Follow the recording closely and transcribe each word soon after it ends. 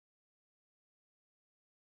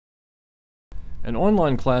An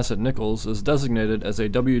online class at Nicholls is designated as a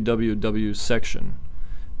WWW section.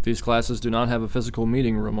 These classes do not have a physical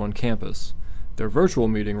meeting room on campus. Their virtual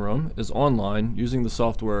meeting room is online using the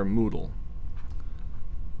software Moodle.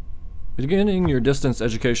 Beginning your distance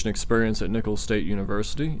education experience at Nicholls State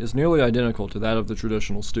University is nearly identical to that of the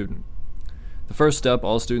traditional student. The first step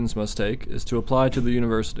all students must take is to apply to the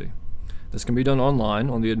university. This can be done online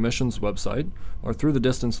on the admissions website or through the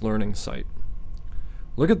distance learning site.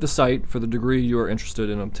 Look at the site for the degree you are interested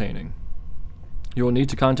in obtaining. You will need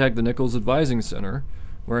to contact the Nicholls Advising Center,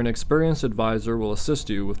 where an experienced advisor will assist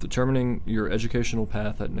you with determining your educational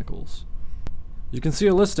path at Nicholls. You can see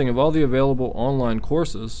a listing of all the available online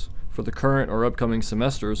courses for the current or upcoming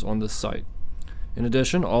semesters on this site. In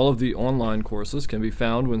addition, all of the online courses can be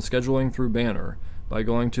found when scheduling through Banner by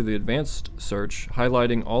going to the advanced search,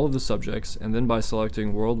 highlighting all of the subjects, and then by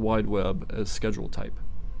selecting World Wide Web as schedule type.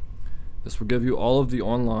 This will give you all of the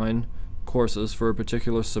online courses for a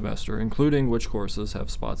particular semester, including which courses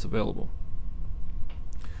have spots available.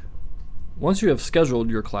 Once you have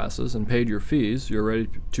scheduled your classes and paid your fees, you're ready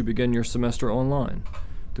to begin your semester online.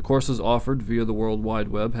 The courses offered via the World Wide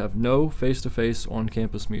Web have no face-to-face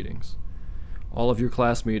on-campus meetings. All of your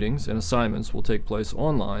class meetings and assignments will take place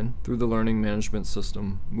online through the learning management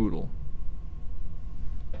system Moodle.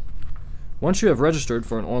 Once you have registered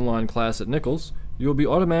for an online class at Nicholls, you will be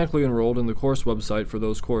automatically enrolled in the course website for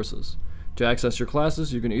those courses. To access your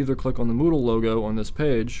classes, you can either click on the Moodle logo on this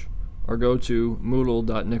page or go to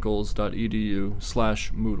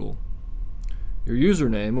moodle.nichols.edu/Moodle. Your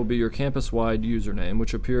username will be your campus-wide username,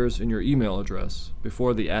 which appears in your email address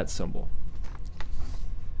before the @ symbol.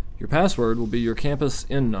 Your password will be your campus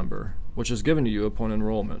IN number, which is given to you upon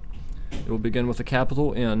enrollment. It will begin with a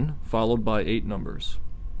capital N followed by 8 numbers.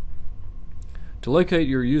 To locate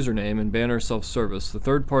your username in Banner Self-Service, the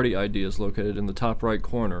third-party ID is located in the top right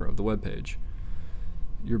corner of the web page.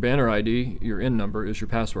 Your Banner ID, your IN number, is your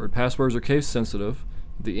password. Passwords are case-sensitive.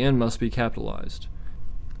 The N must be capitalized.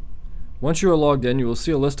 Once you are logged in, you will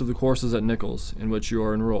see a list of the courses at Nicholls in which you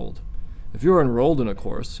are enrolled. If you are enrolled in a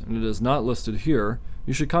course and it is not listed here,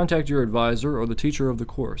 you should contact your advisor or the teacher of the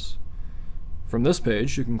course. From this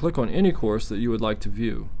page, you can click on any course that you would like to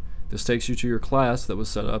view. This takes you to your class that was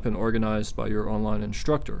set up and organized by your online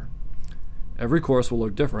instructor. Every course will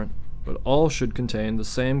look different, but all should contain the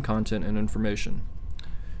same content and information.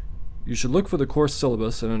 You should look for the course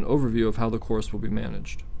syllabus and an overview of how the course will be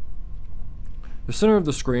managed. The center of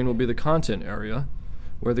the screen will be the content area,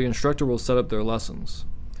 where the instructor will set up their lessons.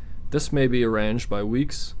 This may be arranged by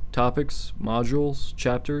weeks, topics, modules,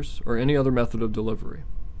 chapters, or any other method of delivery.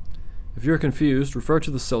 If you are confused, refer to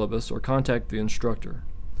the syllabus or contact the instructor.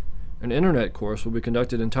 An internet course will be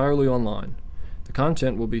conducted entirely online. The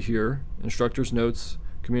content will be here, instructors' notes,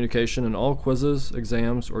 communication, and all quizzes,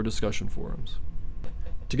 exams, or discussion forums.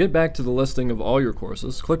 To get back to the listing of all your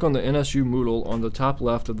courses, click on the NSU Moodle on the top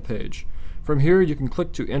left of the page. From here, you can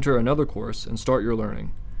click to enter another course and start your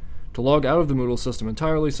learning. To log out of the Moodle system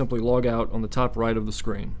entirely, simply log out on the top right of the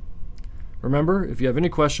screen. Remember, if you have any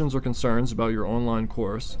questions or concerns about your online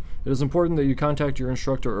course, it is important that you contact your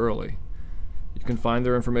instructor early. You can find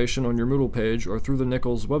their information on your Moodle page or through the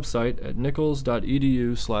Nicholls website at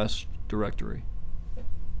nichols.edu/directory.